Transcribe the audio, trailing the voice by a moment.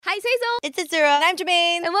Hi, Seizo. It's Azura. And I'm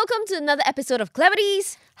Jermaine. And welcome to another episode of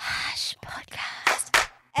Cleverities Hush Podcast.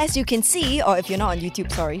 As you can see, or if you're not on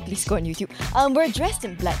YouTube, sorry, please go on YouTube. We're dressed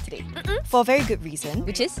in black today for a very good reason.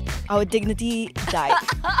 Which is? Our dignity died.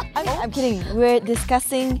 I'm kidding. We're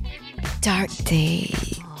discussing Dark Day.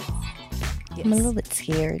 Yes. I'm a little bit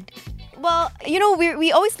scared. Well, you know,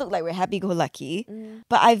 we always look like we're happy-go-lucky,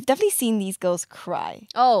 but I've definitely seen these girls cry.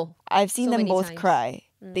 Oh. I've seen So them many both times. cry.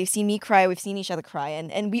 They've seen me cry, we've seen each other cry,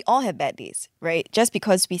 and we all have bad days, right? Just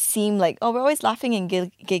because we seem like, we're always laughing and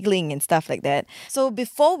giggling and stuff like that. So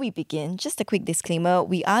before we begin, just a quick disclaimer,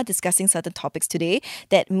 we are discussing certain topics today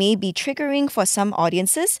that may be triggering for some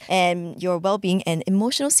audiences, and your well-being and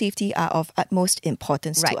emotional safety are of utmost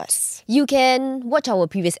importance to us. You can watch our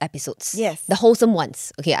previous episodes. Yes. The wholesome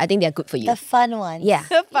ones. Okay, I think they're good for you. The fun one. Yeah.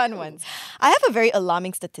 The fun ones. I have a very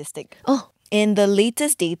alarming statistic. Oh. In the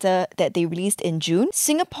latest data that they released in June,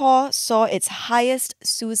 Singapore saw its highest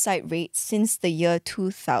suicide rate since the year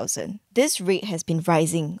 2000. This rate has been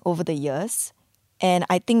rising over the years, and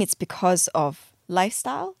I think it's because of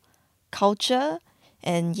lifestyle, culture,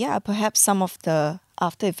 and perhaps some of the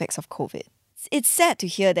after effects of COVID. It's sad to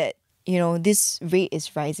hear that, you know, this rate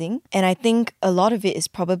is rising, and I think a lot of it is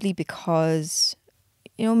probably because,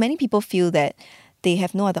 you know, many people feel that they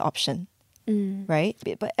have no other option. Right?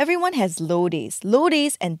 But everyone has low days. Low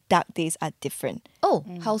days and dark days are different. Oh,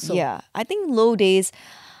 how so? Yeah. I think low days,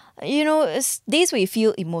 you know, it's days where you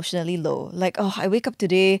feel emotionally low. Like, I wake up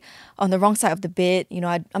today on the wrong side of the bed. You know,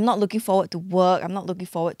 I'm not looking forward to work. I'm not looking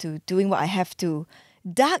forward to doing what I have to.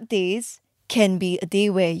 Dark days can be a day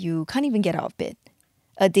where you can't even get out of bed.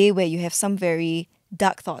 A day where you have some very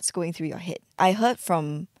dark thoughts going through your head. I heard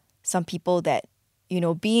from some people that, you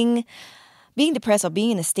know, being depressed or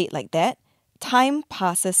being in a state like that, time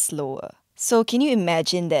passes slower. So can you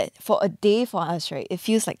imagine that for a day for us, right, it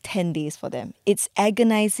feels like 10 days for them. It's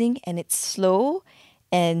agonizing and it's slow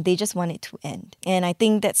and they just want it to end. And I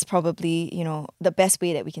think that's probably, you know, the best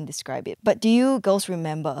way that we can describe it. But do you girls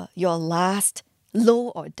remember your last low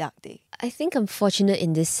or dark day? I think I'm fortunate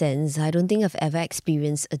in this sense. I don't think I've ever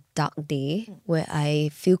experienced a dark day where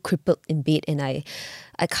I feel crippled in bed and I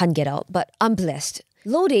can't get out. But I'm blessed.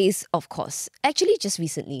 Low days, of course. Actually, just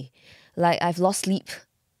recently. Like, I've lost sleep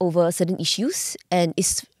over certain issues and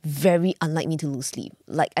it's very unlike me to lose sleep.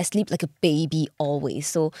 Like, I sleep like a baby always.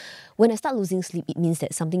 So when I start losing sleep, it means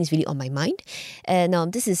that something is really on my mind.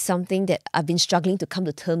 And this is something that I've been struggling to come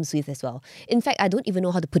to terms with as well. In fact, I don't even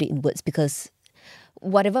know how to put it in words because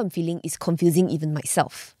whatever I'm feeling is confusing even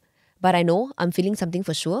myself. But I know I'm feeling something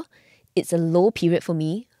for sure. It's a low period for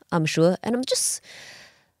me, I'm sure. And I'm just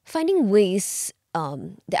finding ways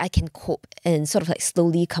that I can cope and sort of like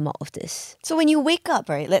slowly come out of this. So when you wake up,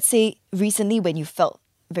 right, let's say recently when you felt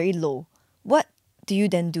very low, what do you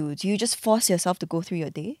then do? Do you just force yourself to go through your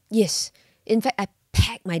day? Yes. In fact, I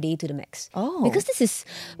pack my day to the max. Oh. Because this is,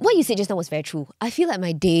 what you said just now was very true. I feel like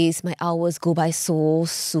my days, my hours go by so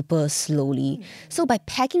super slowly. So by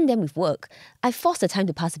packing them with work, I force the time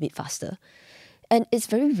to pass a bit faster. And it's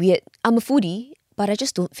very weird. I'm a foodie, but I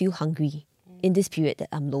just don't feel hungry in this period that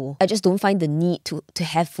I'm low. I just don't find the need to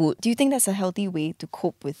have food. Do you think that's a healthy way to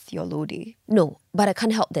cope with your low day? No, but I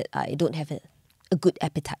can't help that I don't have a good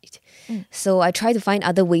appetite. So I try to find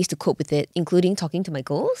other ways to cope with it, including talking to my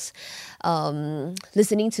girls,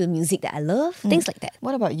 listening to music that I love, things like that.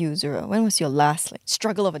 What about you, Zura? When was your last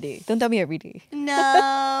struggle of a day? Don't tell me every day.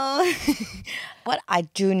 No. What I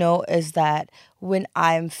do know is that when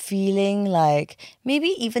I'm feeling like maybe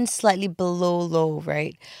even slightly below low,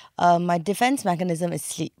 right? My defense mechanism is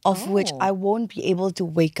sleep, of which I won't be able to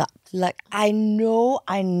wake up. Like, I know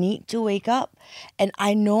I need to wake up and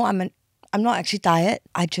I know I'm not actually tired.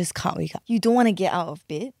 I just can't wake up. You don't want to get out of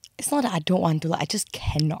bed? It's not that I don't want to, like, I just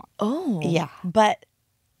cannot. Oh. Yeah. But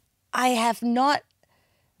I have not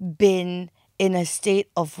been in a state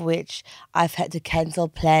of which I've had to cancel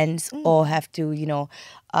plans or have to, you know,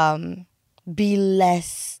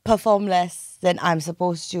 perform less than I'm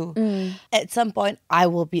supposed to. At some point, I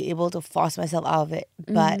will be able to force myself out of it.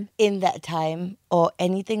 But in that time, or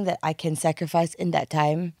anything that I can sacrifice in that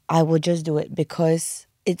time, I will just do it because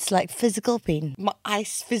it's like physical pain. My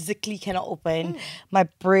eyes physically cannot open. My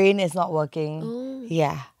brain is not working.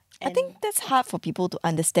 Yeah. I think that's hard for people to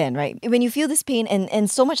understand, right? When you feel this pain,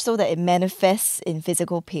 and so much so that it manifests in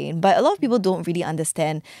physical pain, but a lot of people don't really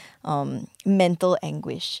understand mental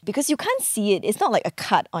anguish because you can't see it. It's not like a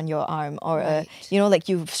cut on your arm or like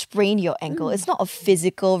you've sprained your ankle. It's not a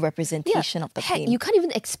physical representation of the Heck, pain. you can't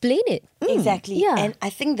even explain it. Exactly. Yeah. And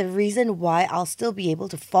I think the reason why I'll still be able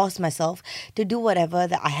to force myself to do whatever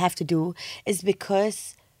that I have to do is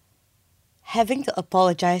because having to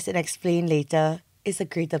apologize and explain later is a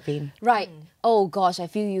greater pain. Right. Oh gosh, I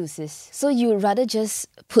feel you, sis. So you'd rather just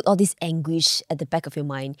put all this anguish at the back of your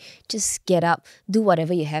mind, just get up, do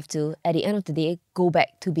whatever you have to. At the end of the day, go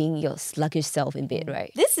back to being your sluggish self in bed,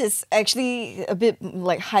 right? This is actually a bit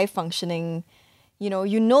like high functioning. You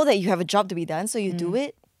know that you have a job to be done, so you do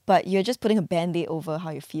it, but you're just putting a band-aid over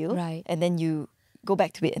how you feel. Right. And then you go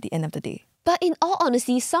back to it at the end of the day. But in all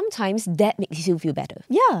honesty, sometimes that makes you feel better.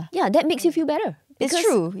 Yeah. Yeah, that makes you feel better. It's Because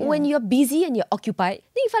true, yeah. when you're busy and you're occupied,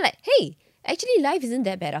 then you feel like, hey, actually life isn't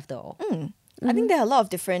that bad after all. I think there are a lot of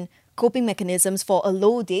different coping mechanisms for a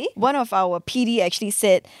low day. One of our PD actually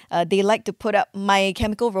said they like to put up My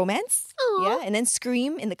Chemical Romance, yeah, and then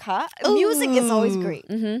scream in the car. Music is always great,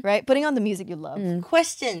 right? Putting on the music you love.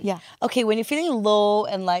 Question. Yeah. Okay, when you're feeling low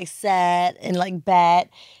and like sad and like bad,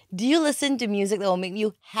 do you listen to music that will make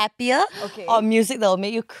you happier? Okay. Or music that will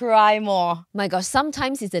make you cry more? My gosh,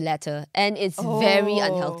 sometimes it's the latter and it's very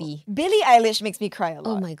unhealthy. Billie Eilish makes me cry a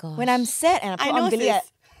lot. Oh my gosh. When I'm sad and I put I know on Billie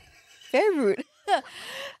sis. very rude.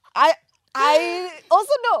 I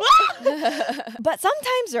also know. But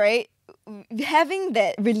sometimes, right, having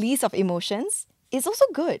that release of emotions is also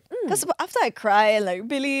good. Because after I cry, like,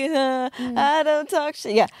 Billie, I don't talk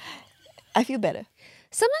shit. Yeah, I feel better.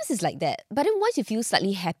 Sometimes it's like that, but then once you feel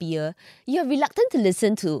slightly happier, you're reluctant to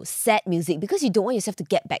listen to sad music because you don't want yourself to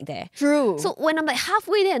get back there. True. So when I'm like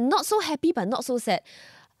halfway there, not so happy but not so sad,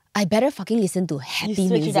 I better fucking listen to happy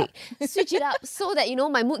switch it music. Switch it up so that,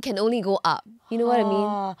 my mood can only go up. You know what I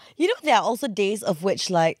mean? You know, there are also days of which,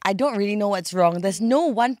 like, I don't really know what's wrong. There's no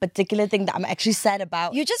one particular thing that I'm actually sad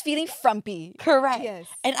about. You're just feeling frumpy. Correct. Yes.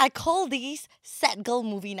 And I call these sad girl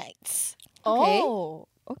movie nights. Okay. Oh,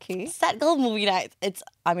 okay. Sad girl movie nights.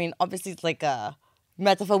 Obviously it's like a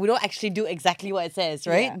metaphor. We don't actually do exactly what it says,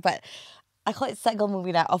 right? Yeah. But I call it sad girl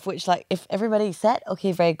movie night, of which, like, if everybody's sad,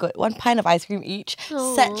 okay, very good. 1 pint of ice cream each.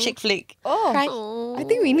 Sad chick flick. Oh, Right? I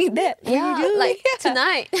think we need that. Yeah, we do. like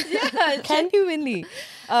tonight. Genuinely.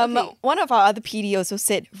 One of our other PD also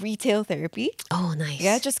said retail therapy. Oh, nice.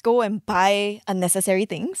 Yeah, just go and buy unnecessary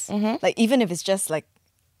things. Like even if it's just like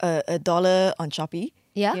a $1 on Shopee.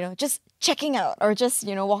 Yeah. Just checking out or just,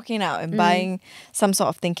 walking out and buying some sort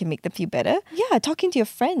of thing can make them feel better. Yeah, talking to your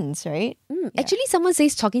friends, right? Actually, someone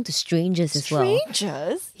says talking to strangers as well.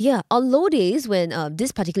 Strangers? Yeah, on low days when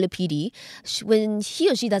this particular PD, when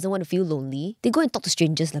he or she doesn't want to feel lonely, they go and talk to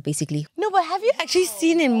strangers, basically. No, but have you actually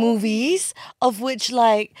seen in movies of which,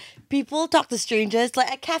 like, people talk to strangers,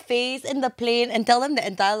 like at cafes, in the plane, and tell them their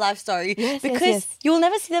entire life story? Yes, because yes. you will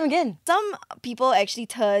never see them again. Some people actually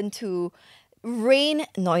turn to rain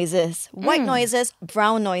noises, white noises,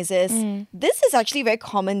 brown noises. This is actually very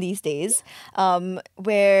common these days,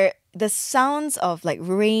 where the sounds of like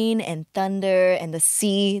rain and thunder and the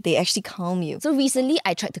sea, they actually calm you. So recently,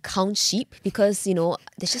 I tried to count sheep because,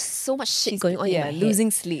 there's just so much shit going on in my head.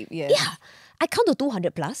 losing sleep. Yeah. Yeah, I count to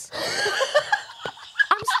 200 plus.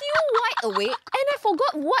 I'm still wide awake and I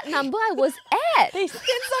forgot what number I was at. Can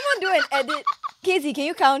someone do an edit? Casey, can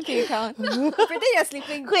you count? Pretend you're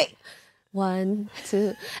sleeping. Quick. 1,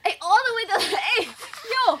 2, hey, all the way to,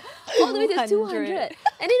 all the way to 200.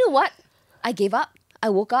 And you know what? I gave up. I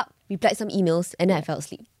woke up, replied some emails, and then I fell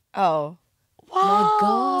asleep. Oh. My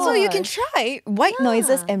God. So you can try white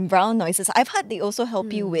noises and brown noises. I've heard they also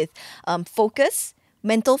help you with focus,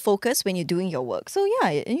 mental focus when you're doing your work. So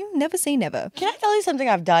yeah, you never say never. Can I tell you something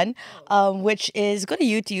I've done? Which is go to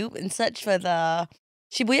YouTube and search for the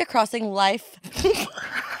Shibuya Crossing live.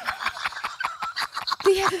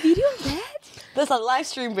 They have a video of that? There's a live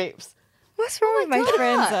stream, babes. What's wrong with my God.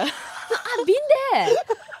 friends? No, I've been there.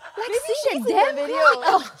 Like, see that damn video.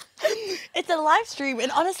 crowd. It's a live stream,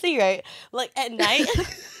 and honestly, right, like at night,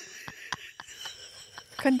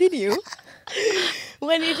 Continue.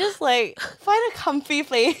 when you just like find a comfy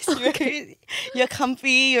place, right? You're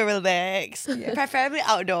comfy, you're relaxed, preferably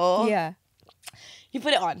outdoor. Yeah. You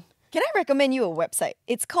put it on. Can I recommend you a website?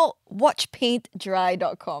 It's called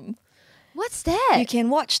watchpaintdry.com. What's that? You can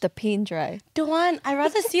watch the paint dry. Don't want. I'd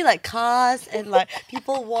rather see like cars and like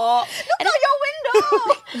people walk. Look out your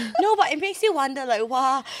window! No, but it makes you wonder, like,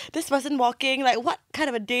 wow, this person walking, like, what kind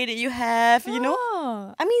of a day did you have, you know?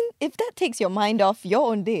 Ah, I mean, if that takes your mind off your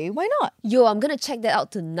own day, why not? Yo, I'm gonna check that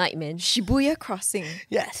out tonight, man. Shibuya Crossing.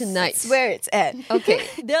 Yes. Tonight. It's where it's at. Okay.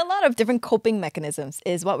 There are a lot of different coping mechanisms,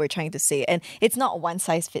 is what we're trying to say. And it's not one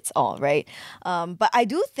size fits all, right? But I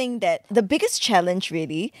do think that the biggest challenge,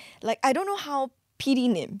 really, like, I don't know how PD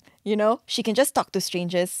Nim, she can just talk to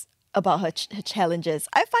strangers about her challenges.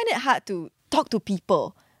 I find it hard to talk to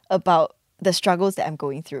people about the struggles that I'm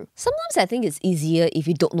going through. Sometimes I think it's easier if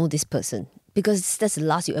you don't know this person because that's the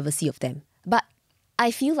last you ever see of them. But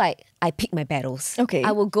I feel like I pick my battles. Okay.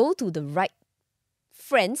 I will go to the right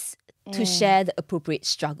friends to share the appropriate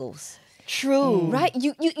struggles. True. Right?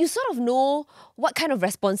 You sort of know what kind of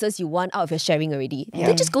responses you want out of your sharing already.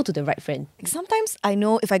 Then just go to the right friend. Sometimes I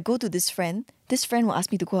know if I go to this friend will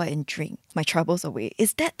ask me to go out and drink my troubles away.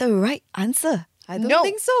 Is that the right answer? I don't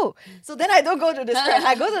think so. So then I don't go to this friend.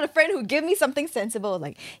 I go to the friend who give me something sensible,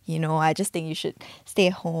 like, I just think you should stay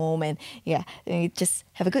at home and you just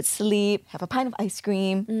have a good sleep, have a pint of ice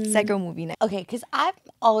cream, sacro movie night. Okay, because I'm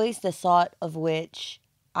always the thought of which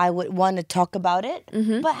I would want to talk about it.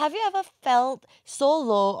 But have you ever felt so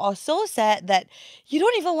low or so sad that you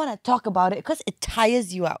don't even want to talk about it because it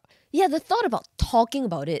tires you out? Yeah, the thought about talking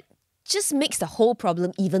about it just makes the whole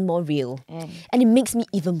problem even more real. And it makes me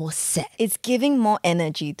even more sad. It's giving more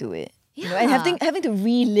energy to it. And having to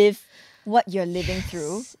relive what you're living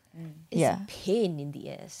through. It's a pain in the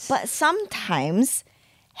ass. But sometimes,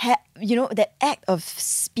 that act of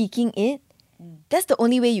speaking it, that's the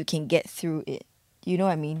only way you can get through it. You know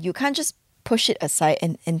what I mean? You can't just push it aside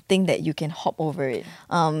and think that you can hop over it.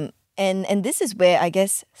 And this is where I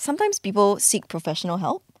guess sometimes people seek professional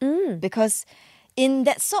help because in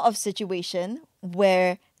that sort of situation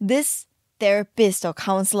where this therapist or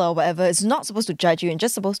counselor or whatever is not supposed to judge you and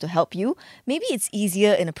just supposed to help you, maybe it's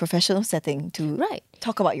easier in a professional setting to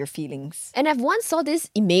talk about your feelings. And I've once saw this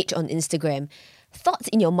image on Instagram. Thoughts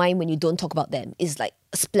in your mind when you don't talk about them is like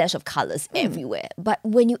a splash of colours everywhere. But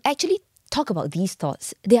when you actually talk about these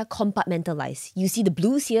thoughts, they are compartmentalized. You see the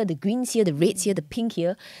blues here, the greens here, the reds here, the pink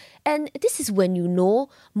here. And this is when you know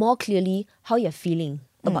more clearly how you're feeling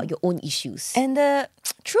about your own issues. And the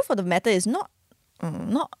truth of the matter is not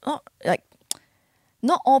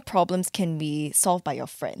all problems can be solved by your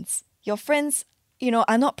friends. Your friends,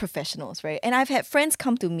 are not professionals, right? And I've had friends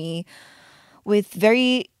come to me with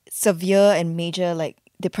very severe and major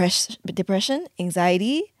depression,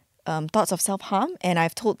 anxiety, thoughts of self-harm, and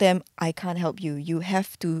I've told them, I can't help you. You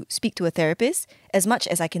have to speak to a therapist. As much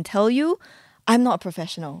as I can tell you, I'm not a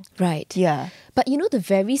professional. Right. Yeah. But the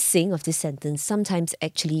very saying of this sentence sometimes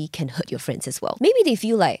actually can hurt your friends as well. Maybe they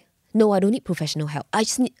feel like, no, I don't need professional help. I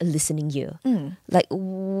just need a listening ear. Like,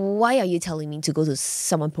 why are you telling me to go to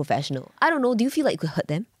someone professional? I don't know. Do you feel like it could hurt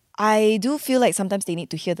them? I do feel like sometimes they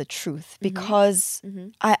need to hear the truth because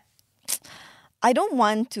I don't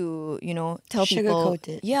want to, tell people. Sugarcoat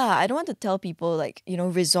it. Yeah, I don't want to tell people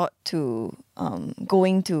resort to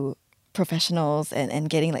going to professionals and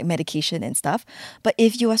getting medication and stuff. But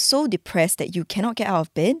if you are so depressed that you cannot get out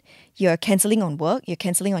of bed, you're cancelling on work, you're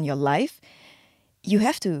cancelling on your life, you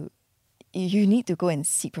need to go and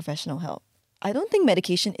seek professional help. I don't think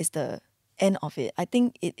medication is the end of it. I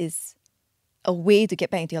think it is a way to get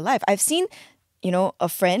back into your life. I've seen, a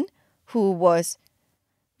friend who was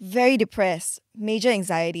very depressed, major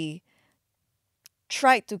anxiety,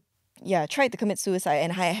 tried to commit suicide,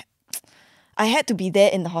 and I had to be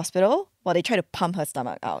there in the hospital while they tried to pump her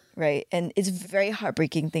stomach out, right? And it's a very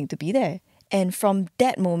heartbreaking thing to be there. And from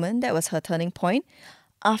that moment, that was her turning point.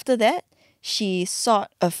 After that, she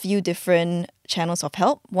sought a few different channels of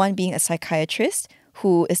help, one being a psychiatrist,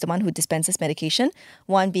 who is the one who dispenses medication,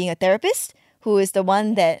 one being a therapist, who is the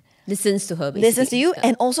one that listens to her, basically. Listens to you,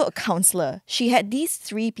 and also a counselor. She had these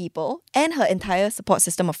three people and her entire support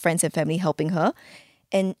system of friends and family helping her.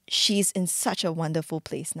 And she's in such a wonderful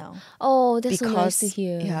place now. Oh, that's so nice to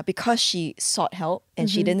hear. Yeah, because she sought help and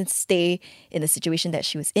she didn't stay in the situation that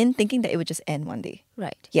she was in, thinking that it would just end one day.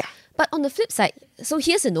 Right. Yeah. But on the flip side, so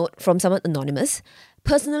here's a note from someone anonymous.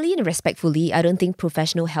 Personally and respectfully, I don't think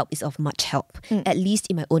professional help is of much help, at least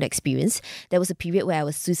in my own experience. There was a period where I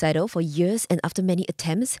was suicidal for years, and after many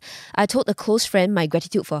attempts, I told a close friend my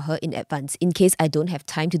gratitude for her in advance, in case I don't have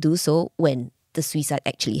time to do so when the suicide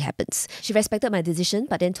actually happens. She respected my decision,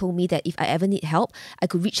 but then told me that if I ever need help, I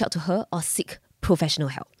could reach out to her or seek professional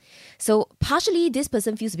help. So partially, this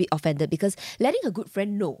person feels a bit offended because letting a good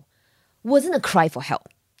friend know wasn't a cry for help.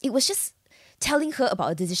 It was just telling her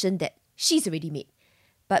about a decision that she's already made.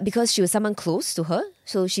 But because she was someone close to her,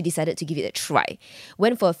 so she decided to give it a try.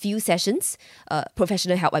 Went for a few sessions,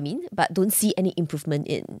 professional help but don't see any improvement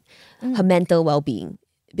in her mental well-being.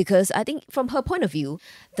 Because I think from her point of view,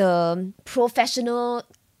 the professional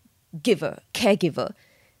caregiver,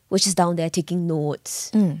 was just down there taking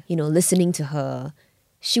notes, listening to her.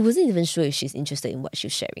 She wasn't even sure if she's interested in what she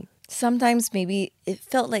was sharing. Sometimes maybe it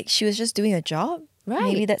felt like she was just doing a job. Right.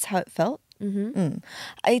 Maybe that's how it felt.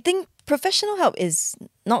 I think professional help is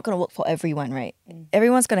not going to work for everyone, right?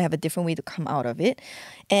 Everyone's going to have a different way to come out of it.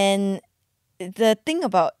 And the thing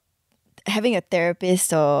about having a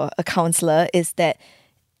therapist or a counselor is that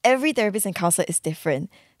every therapist and counselor is different.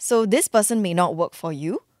 So this person may not work for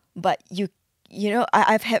you, but you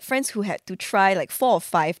I've had friends who had to try like 4 or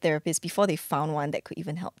 5 therapists before they found one that could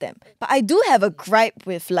even help them. But I do have a gripe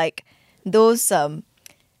with like those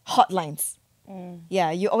hotlines.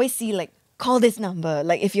 Yeah, you always see like, call this number,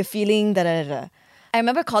 like if you're feeling da da da da. I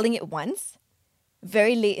remember calling it once,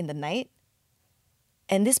 very late in the night,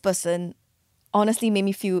 and this person honestly made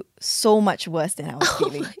me feel so much worse than I was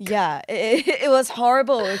feeling. Yeah, it was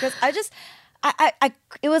horrible because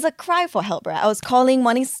it was a cry for help, right? I was calling,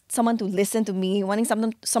 wanting someone to listen to me, wanting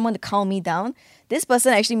someone to calm me down. This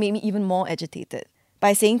person actually made me even more agitated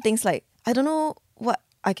by saying things like, I don't know what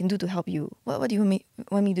I can do to help you. What do you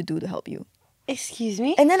want me to do to help you? Excuse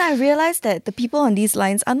me? And then I realized that the people on these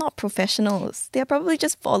lines are not professionals. They're probably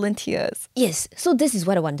just volunteers. Yes, so this is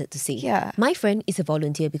what I wanted to say. Yeah. My friend is a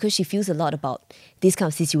volunteer because she feels a lot about these kind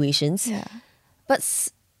of situations. Yeah. But,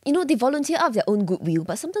 they volunteer out of their own goodwill,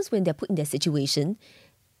 but sometimes when they're put in their situation,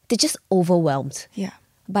 they're just overwhelmed Yeah.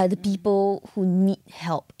 by the people who need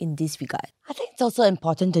help in this regard. I think it's also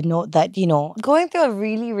important to note that, going through a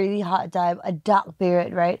really, really hard time, a dark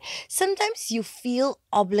period, right? Sometimes you feel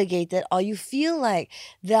obligated or you feel like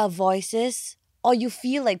there are voices or you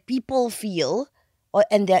feel like people feel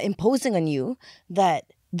and they're imposing on you that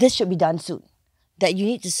this should be done soon, that you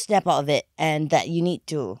need to snap out of it and that you need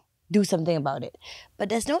to do something about it. But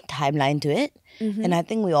there's no timeline to it. And I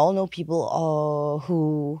think we all know people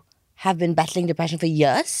who have been battling depression for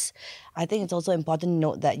years. I think it's also important to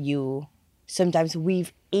note that you sometimes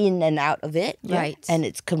weave in and out of it. Right. And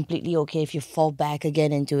it's completely okay if you fall back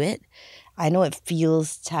again into it. I know it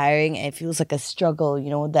feels tiring and it feels like a struggle,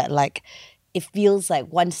 that like it feels like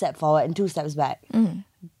 1 step forward and 2 steps back.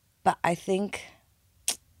 But I think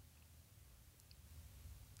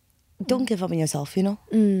don't give up on yourself,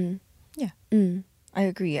 Yeah. I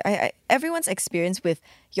agree. Everyone's experience with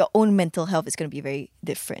your own mental health is going to be very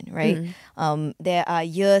different, right? There are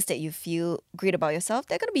years that you feel great about yourself.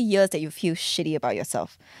 There are going to be years that you feel shitty about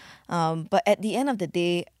yourself. But at the end of the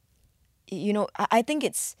day, I think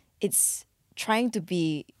it's trying to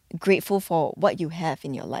be grateful for what you have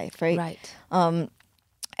in your life, right? Right.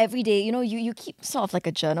 Every day, you keep sort of like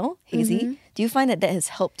a journal, Hazy. Do you find that has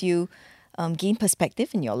helped you gain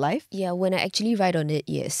perspective in your life? Yeah, when I actually write on it,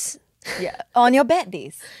 yes. Yeah, on your bad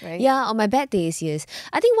days, right? Yeah, on my bad days, yes.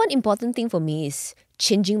 I think one important thing for me is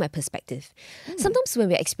changing my perspective. Sometimes when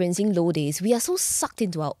we're experiencing low days, we are so sucked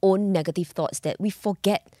into our own negative thoughts that we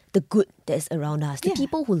forget the good that's around us, the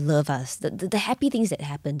people who love us, the happy things that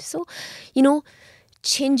happened. So,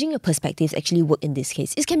 changing your perspectives actually work in this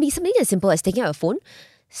case. It can be something as simple as taking out your phone,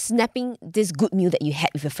 snapping this good meal that you had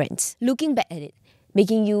with your friends, looking back at it,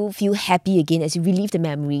 making you feel happy again as you relive the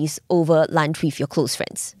memories over lunch with your close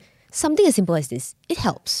friends. Something as simple as this, it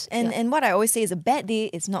helps. And what I always say is a bad day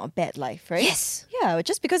is not a bad life, right? Yes. Yeah,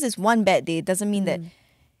 just because it's one bad day doesn't mean that,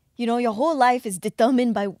 your whole life is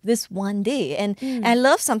determined by this one day. And I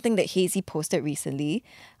love something that Hazy posted recently.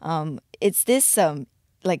 It's this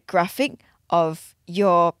like graphic of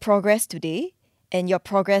your progress today and your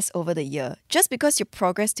progress over the year. Just because your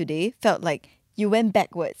progress today felt like you went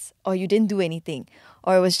backwards or you didn't do anything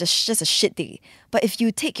or it was just a shit day. But if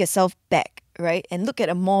you take yourself back, right, and look at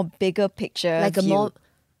a more bigger picture, Like a more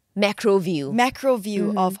macro view.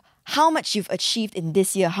 of how much you've achieved in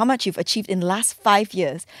this year, how much you've achieved in the last 5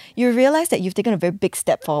 years, you realize that you've taken a very big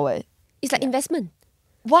step forward. It's like investment.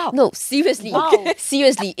 Wow. No, seriously.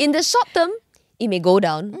 Seriously. In the short term, it may go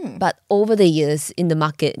down, but over the years in the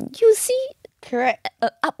market, you see Correct.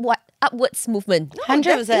 a upwards movement.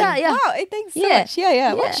 100%. Yeah. Wow, thanks so Yeah. much.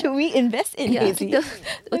 Yeah. What Yeah. should we invest in, Yeah. Hazy?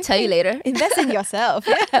 I'll tell you later. Invest in yourself.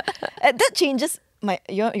 Yeah. That changes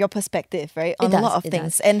your perspective, right? On a does, lot of it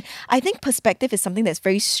things. does. And I think perspective is something that's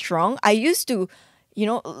very strong. I used to,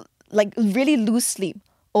 like really lose sleep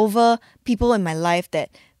over people in my life that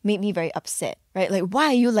made me very upset, right? Like, why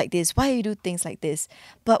are you like this? Why you do things like this?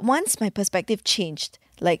 But once my perspective changed,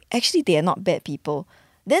 like actually they are not bad people,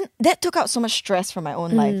 then that took out so much stress from my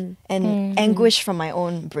own life and anguish from my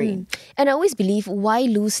own brain. And I always believe, why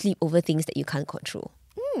lose sleep over things that you can't control?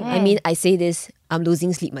 I mean, I say this, I'm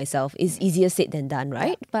losing sleep myself. It's easier said than done,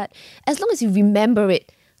 right? But as long as you remember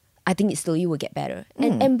it, I think it slowly will get better.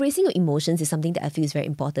 And embracing your emotions is something that I feel is very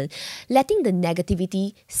important. Letting the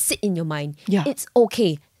negativity sit in your mind. Yeah. It's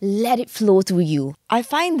okay. Let it flow through you. I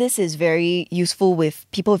find this is very useful with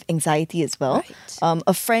people with anxiety as well. Right.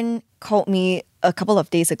 A friend called me a couple of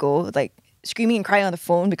days ago, like screaming and crying on the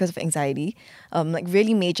phone because of anxiety, like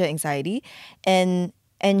really major anxiety. And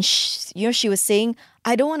she was saying,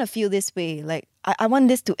 I don't want to feel this way. Like, I want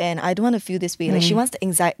this to end. I don't want to feel this way. Like, she wants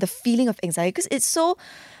the feeling of anxiety because it's so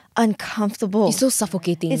uncomfortable. It's so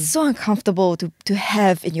suffocating. It's so uncomfortable to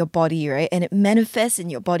have in your body, right? And it manifests in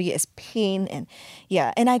your body as pain. And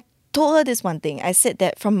yeah, and I told her this one thing. I said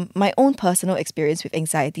that from my own personal experience with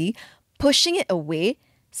anxiety, pushing it away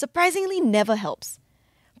surprisingly never helps.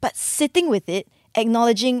 But sitting with it,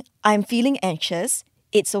 acknowledging I'm feeling anxious,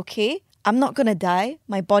 it's okay, I'm not gonna die,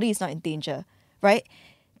 my body is not in danger, right?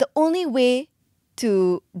 The only way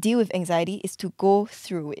to deal with anxiety is to go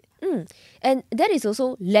through it. And that is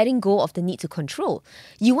also letting go of the need to control.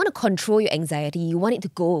 You want to control your anxiety, you want it to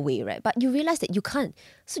go away, right? But you realize that you can't.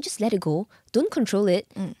 So just let it go. Don't control it.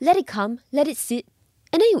 Let it come, let it sit,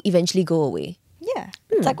 and then you eventually go away. Yeah.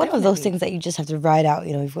 It's like one of those things that you just have to ride out.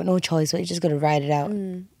 You know, you've got no choice, but you're just going to ride it out.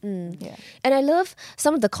 Yeah. And I love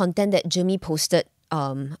some of the content that Jimmy posted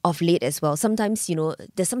of late as well. Sometimes, you know,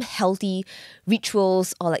 there's some healthy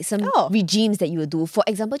rituals or like some regimes that you will do. For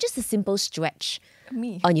example, just a simple stretch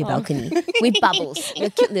on your balcony with Bubbles, your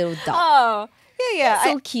cute little dog. Oh, yeah.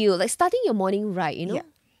 So cute. Like starting your morning right, you know? Yeah.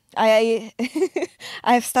 I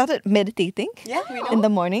I've started meditating in the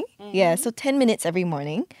morning. Yeah, so 10 minutes every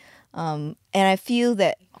morning. And I feel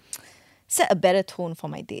that set a better tone for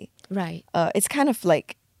my day. Right. It's kind of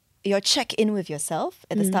like your check-in with yourself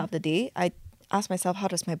at the start of the day. I ask myself, how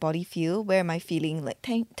does my body feel? Where am I feeling like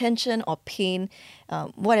tension or pain?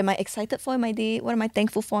 What am I excited for in my day? What am I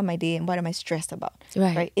thankful for in my day? And what am I stressed about?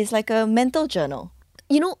 Right. It's like a mental journal.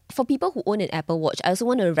 You know, for people who own an Apple Watch, I also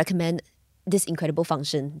want to recommend this incredible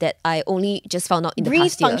function that I only just found out in the Breathe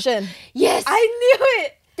past year. function. Yes. I knew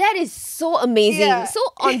it. That is so amazing. Yeah. So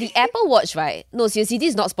on the Apple Watch, right? No, seriously, this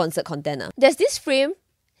is not sponsored content. There's this frame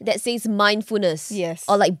that says mindfulness. Yes.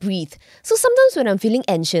 Or like breathe. So sometimes when I'm feeling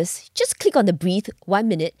anxious, just click on the breathe 1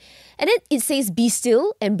 minute. And then it says be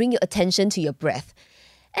still and bring your attention to your breath.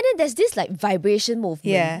 And then there's this like vibration movement.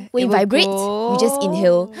 Yeah. When It it will vibrates, go. you just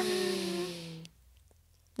inhale.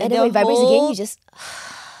 And then when it vibrates again, you just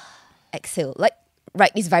exhale. Like,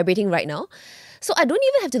 right, it's vibrating right now. So I don't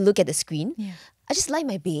even have to look at the screen. Yeah. I just lie in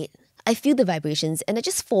my bed. I feel the vibrations and I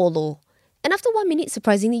just follow. And after 1 minute,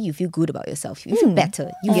 surprisingly, you feel good about yourself. You feel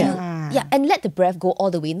better. You feel, and let the breath go all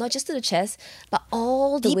the way, not just to the chest, but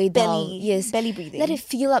all the Deep way down. belly. Yes. Belly breathing. Let it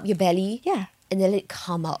fill up your belly. Yeah. And then let it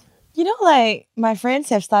come out. You know, like, my friends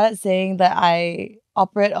have started saying that I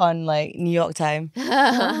operate on, like, New York time,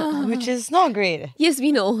 which is not great. Yes,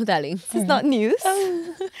 we know, darling. It's not news.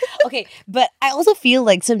 Okay, but I also feel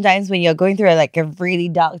like sometimes when you're going through like a really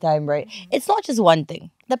dark time, right? It's not just one thing.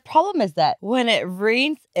 The problem is that when it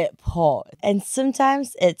rains, it pours. And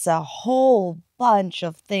sometimes it's a whole bunch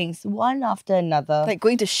of things, one after another. Like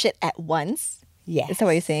going to shit at once. Yes. Is that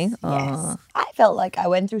what you're saying? Yes. I felt like I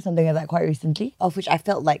went through something like that quite recently, of which I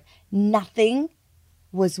felt like nothing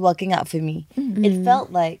was working out for me. It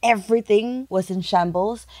felt like everything was in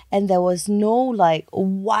shambles and there was no like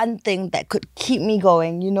one thing that could keep me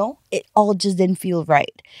going, you know? It all just didn't feel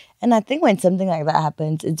right. And I think when something like that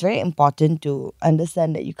happens, it's very important to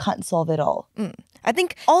understand that you can't solve it all. I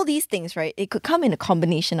think all these things, right, it could come in a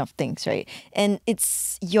combination of things, right? And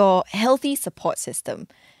it's your healthy support system,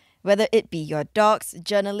 whether it be your dogs,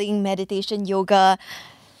 journaling, meditation, yoga.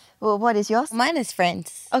 Well, what is yours? Mine is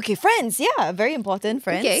friends. Okay, friends. Yeah, very important,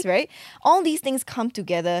 friends, Okay. right? All these things come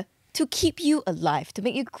together to keep you alive, to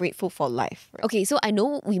make you grateful for life. Right? Okay, so I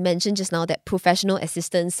know we mentioned just now that professional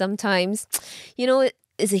assistance sometimes, you know,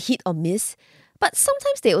 it's a hit or miss, but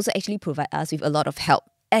sometimes they also actually provide us with a lot of help,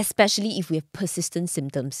 especially if we have persistent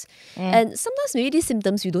symptoms. And sometimes maybe these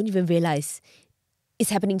symptoms we don't even realize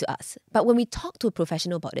it's happening to us. But when we talk to a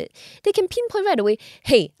professional about it, they can pinpoint right away,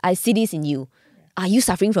 hey, I see this in you. Are you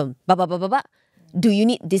suffering from blah, blah, blah, blah, blah? Do you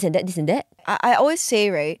need this and that, this and that? I always say,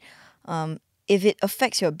 right, if it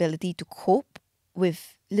affects your ability to cope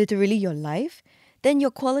with literally your life, then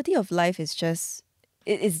your quality of life is just,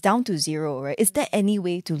 it's down to zero, right? Is there any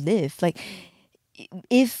way to live? Like,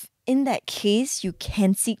 if in that case you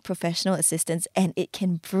can seek professional assistance and it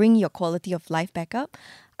can bring your quality of life back up,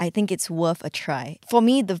 I think it's worth a try. For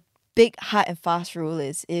me, the big hard and fast rule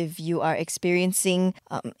is if you are experiencing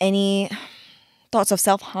any thoughts of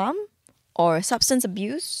self-harm or substance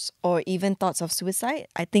abuse or even thoughts of suicide,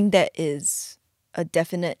 I think that is a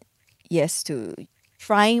definite yes to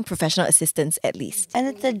trying professional assistance at least. And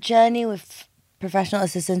it's a journey with professional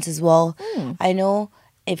assistance as well. I know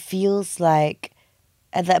it feels like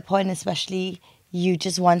at that point especially you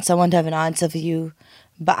just want someone to have an answer for you.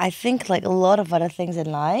 But I think like a lot of other things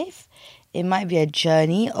in life, it might be a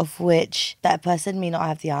journey of which that person may not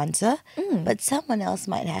have the answer, but someone else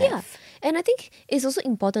might have. Yeah. And I think it's also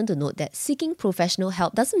important to note that seeking professional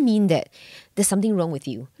help doesn't mean that there's something wrong with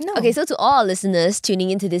you. No. Okay, so to all our listeners tuning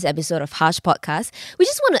into this episode of Harsh Podcast, we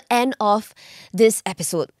just want to end off this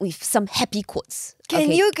episode with some happy quotes. Can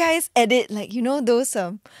Okay? you guys edit those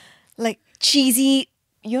like cheesy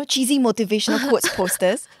motivational quotes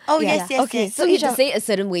posters? Oh, yes, yes, Okay, yes. So you each have to of- say it a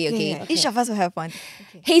certain way, okay? yeah, each of us will have one.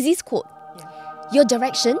 Hazy's quote. Your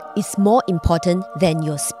direction is more important than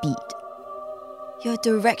your speed. Your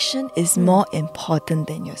direction is more important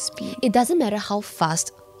than your speed. It doesn't matter how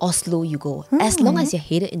fast or slow you go. As long as you're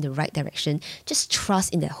headed in the right direction, just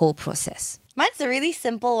trust in that whole process. Mine's a really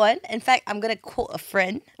simple one. In fact, I'm going to quote a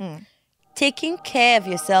friend. Taking care of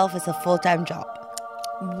yourself is a full-time job.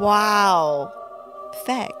 Wow.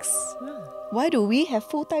 Facts. Why do we have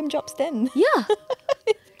full-time jobs then? Yeah.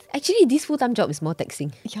 Actually, this full-time job is more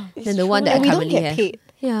taxing than the one that I we don't currently get have. paid.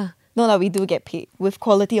 Yeah. No, we do get paid with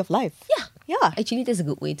quality of life. Yeah. Yeah. Actually, that's a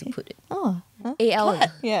good way to put it. Oh. Huh? AL.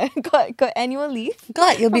 Yeah. Got annual leave.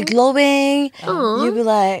 God, you'll be glowing. You'll be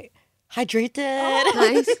like hydrated.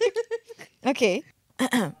 Nice. Okay.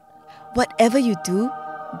 Whatever you do,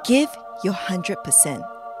 give your 100%.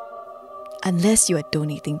 Unless you are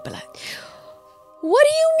donating blood. What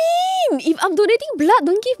do you mean? If I'm donating blood,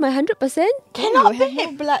 don't give my 100%? Cannot have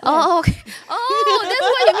no blood. Oh, okay. Oh, that's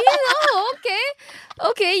what you mean. Oh, okay.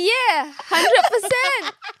 Okay, yeah.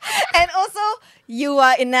 100%. And also, you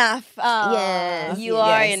are enough. Yes. You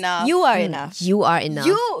are enough. You are enough. You are enough.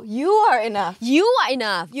 You are enough. You are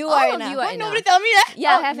enough. You All are of enough. You are Why enough. Nobody tell me that.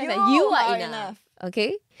 Yeah, Oh, you are enough.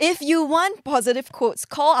 Okay? If you want positive quotes,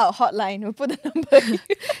 call our hotline. We'll put the number here.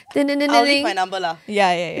 I'll leave my number lah.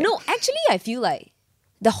 Yeah. No, actually, I feel like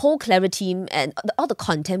the whole Clever team and all the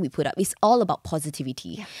content we put up is all about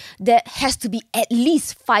positivity. There has to be at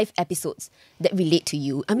least 5 episodes that relate to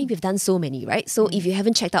you. I mean, we've done so many, right? So if you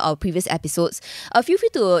haven't checked out our previous episodes, feel free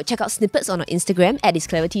to check out snippets on our Instagram at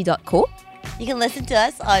iscleverty.co. You can listen to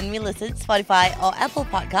us on MeListen, Spotify, or Apple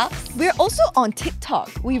Podcasts. We're also on TikTok.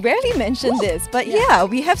 We rarely mention this, but yeah,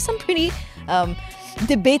 we have some pretty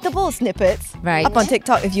debatable snippets Right. up on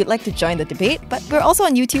TikTok if you'd like to join the debate. But we're also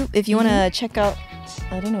on YouTube if you want to check out,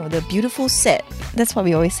 I don't know, the beautiful set. That's what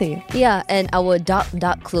we always say. Yeah, and our dark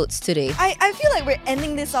clothes today. I feel like we're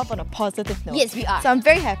ending this off on a positive note. Yes, we are. So I'm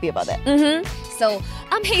very happy about that. So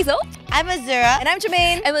I'm Hazel, I'm Azura. And I'm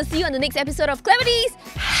Jermaine. and we'll see you on the next episode of Clever Teas.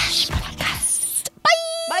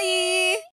 Bye.